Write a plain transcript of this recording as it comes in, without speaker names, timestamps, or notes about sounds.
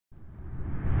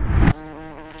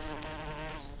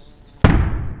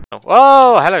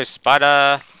Whoa, hello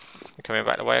spider. You're coming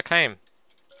back the way I came.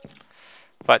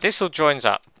 Right, this all joins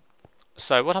up.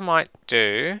 So what I might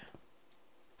do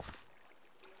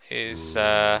is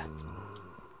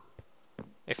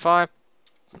if I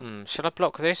should I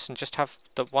block this and just have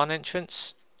the one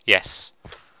entrance? Yes.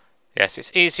 Yes,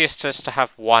 it's easiest just to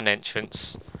have one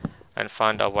entrance and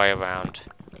find our way around.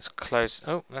 Let's close.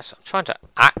 Oh, I'm trying to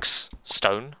axe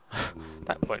stone.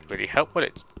 That won't really help, will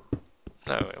it?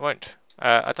 No, it won't.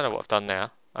 I don't know what I've done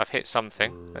now. I've hit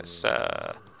something. Let's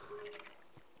right,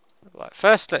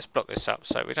 first let's block this up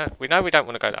so we know we don't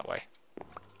want to go that way.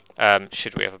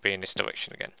 Should we ever be in this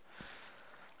direction again.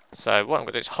 So what I'm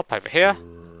gonna do is hop over here.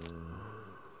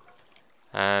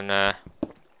 And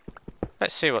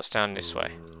let's see what's down this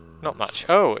way. Not much.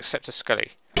 Oh, except a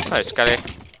skelly. Hello, skelly.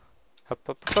 Hop,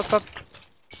 hop, hop, hop.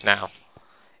 Now,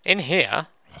 in here,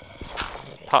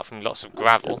 apart from lots of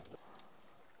gravel,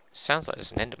 sounds like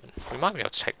there's an enderman. We might be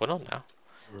able to take one on now.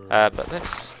 But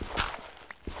let's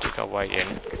dig our way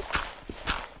in.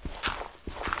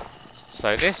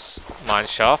 So this mine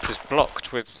shaft is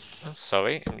blocked with... Oh,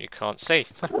 sorry, you can't see.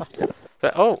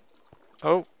 Oh,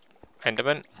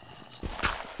 enderman.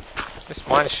 This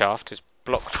mine shaft is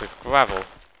blocked with gravel.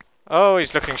 Oh,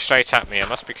 he's looking straight at me. I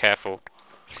must be careful.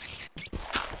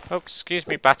 Oh, excuse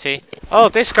me, Batty. Oh,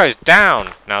 this goes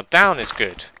down. Now, down is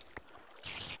good.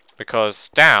 Because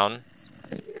down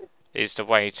is the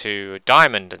way to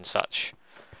diamond and such.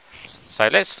 So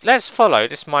let's follow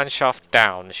this mine shaft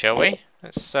down, shall we?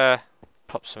 Let's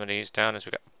pop some of these down as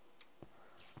we go.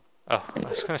 Oh, I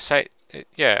was going to say...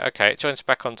 Yeah, okay, it joins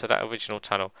back onto that original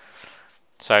tunnel.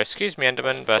 So, excuse me,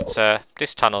 Enderman, but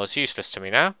this tunnel is useless to me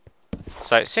now.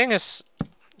 So, seeing as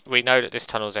we know that this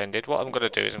tunnel's ended, what I'm going to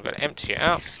do is I'm going to empty it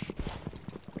out.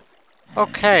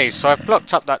 Okay, so I've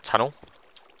blocked up that tunnel,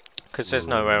 because there's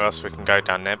nowhere else we can go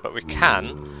down there, but we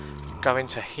can go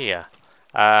into here.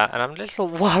 And I'm a little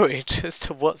worried as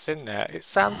to what's in there. It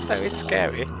sounds very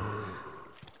scary.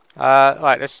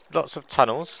 Right, there's lots of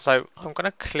tunnels, so I'm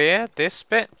going to clear this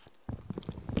bit.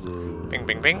 Bing,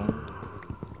 bing, bing.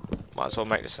 Might as well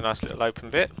make this a nice little open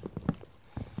bit.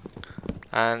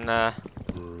 And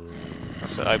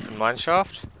that's an open mine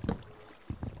shaft.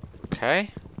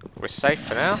 Okay, we're safe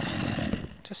for now.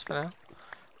 Just for now.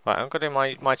 Right, I'm going to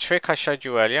do my trick I showed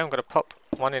you earlier. I'm going to pop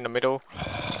one in the middle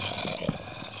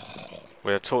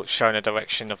with a torch showing the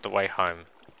direction of the way home.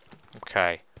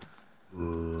 Okay.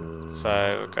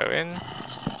 So we'll go in.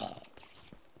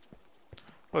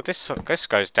 Well, this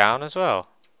goes down as well.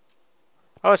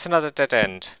 Oh, it's another dead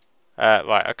end.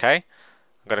 Right, okay.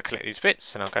 I'm going to collect these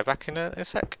bits and I'll go back in a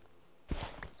sec.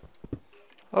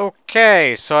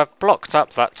 Okay, so I've blocked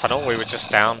up that tunnel we were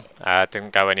just down.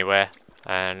 Didn't go anywhere.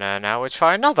 And now we'll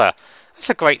try another. That's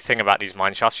a great thing about these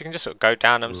mine shafts. You can just sort of go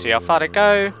down them, see how far they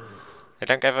go. They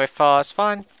don't go very far, it's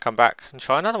fine. Come back and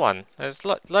try another one. There's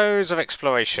loads of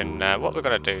exploration. What we're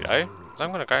going to do, though, is I'm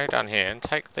going to go down here and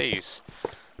take these.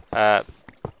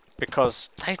 Because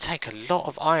they take a lot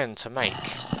of iron to make.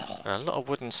 And a lot of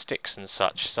wooden sticks and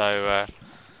such. So,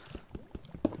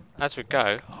 as we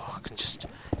go... Oh, I can just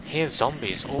hear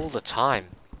zombies all the time.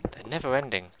 They're never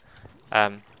ending.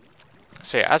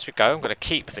 So yeah, as we go, I'm going to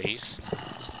keep these.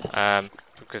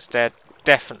 Because they're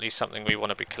definitely something we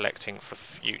want to be collecting for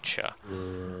future.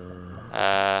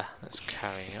 Let's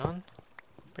carry on.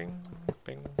 Bing,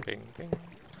 bing, bing, bing.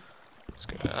 Let's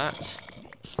get rid of that.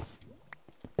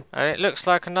 And it looks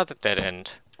like another dead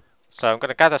end. So I'm going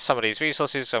to gather some of these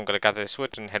resources. I'm going to gather this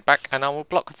wood and head back. And I will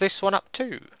block this one up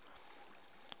too.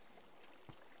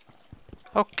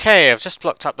 Okay, I've just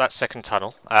blocked up that second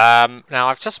tunnel. Now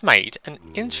I've just made an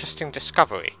interesting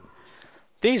discovery.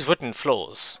 These wooden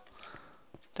floors,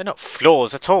 they're not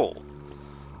floors at all.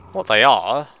 What they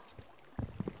are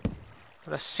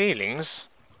ceilings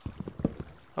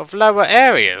of lower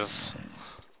areas.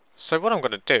 So what I'm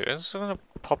going to do is I'm going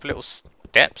to pop little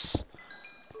steps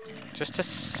just to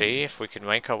see if we can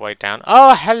make our way down.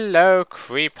 Oh, hello,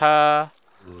 creeper.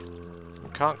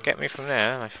 You can't get me from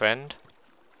there, my friend.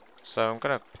 So I'm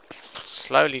going to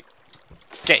slowly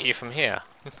get you from here.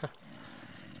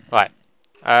 Right.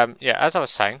 Yeah, as I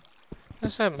was saying,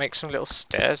 let's make some little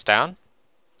stairs down.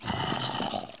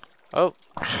 Oh.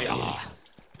 Yeah.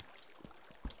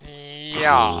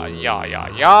 Yeah, yeah, yeah,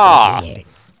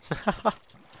 yeah.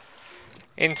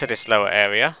 Into this lower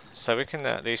area, so we can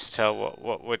at least tell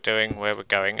what we're doing, where we're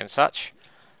going and such.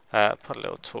 Put a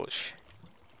little torch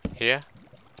here.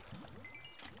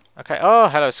 Okay, oh,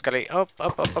 hello, Skelly. Oh,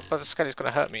 the Skelly's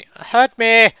gonna hurt me. Hurt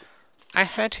me! I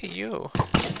hurt you.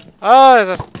 Oh,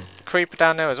 there's a creeper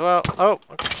down there as well. Oh,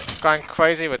 I'm going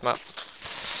crazy with my...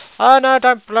 Oh, no,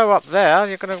 don't blow up there.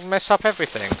 You're gonna mess up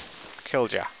everything.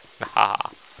 Killed ya. Haha.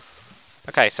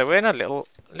 Okay, so we're in a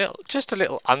just a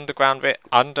little underground bit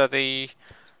under the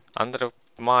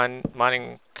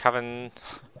mining cavern,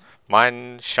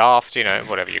 mine shaft, you know,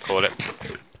 whatever you call it.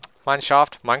 Mine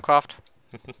shaft, Minecraft.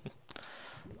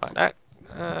 Like that.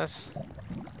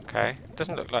 Okay,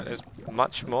 doesn't look like there's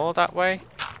much more that way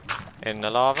in the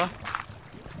lava.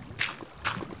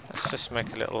 Let's just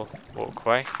make a little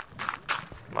walkway.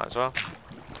 Might as well.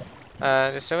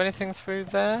 Is there anything through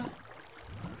there?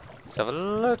 Let's have a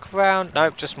look around.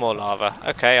 Nope, just more lava.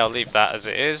 Okay, I'll leave that as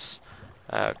it is.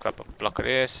 Grab a block of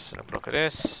this and a block of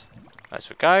this. As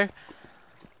we go.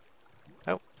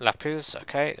 Oh, lapis.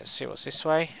 Okay, let's see what's this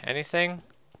way. Anything?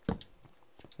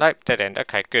 Nope, dead end.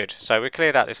 Okay, good. So we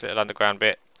cleared out this little underground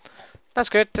bit. That's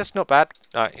good. That's not bad.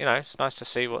 You know, it's nice to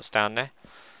see what's down there.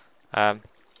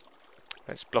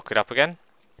 Let's block it up again.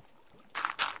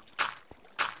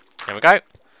 There we go.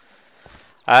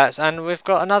 And we've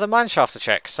got another mine shaft to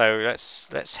check. So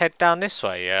let's head down this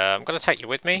way. I'm going to take you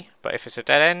with me, but if it's a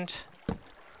dead end,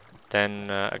 then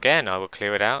again I will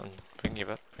clear it out and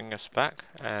bring us back.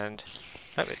 And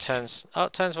hope it turns. Oh,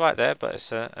 it turns right there, but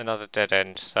it's another dead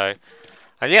end. So,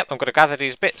 yep, I'm going to gather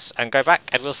these bits and go back,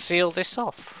 and we'll seal this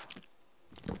off.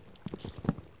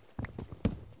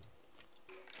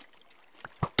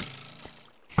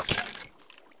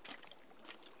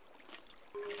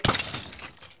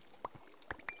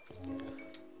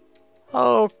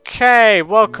 Okay,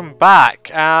 welcome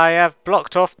back. I have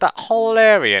blocked off that whole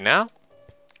area now.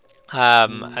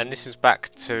 And this is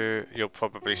back to, you'll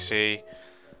probably see,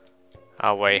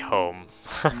 our way home.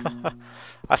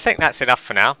 I think that's enough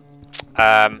for now.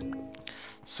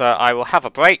 So I will have a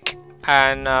break,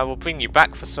 and we'll bring you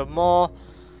back for some more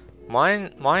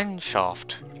mine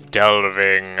shaft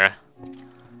delving.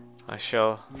 I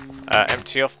shall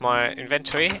empty off my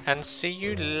inventory and see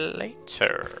you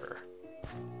later.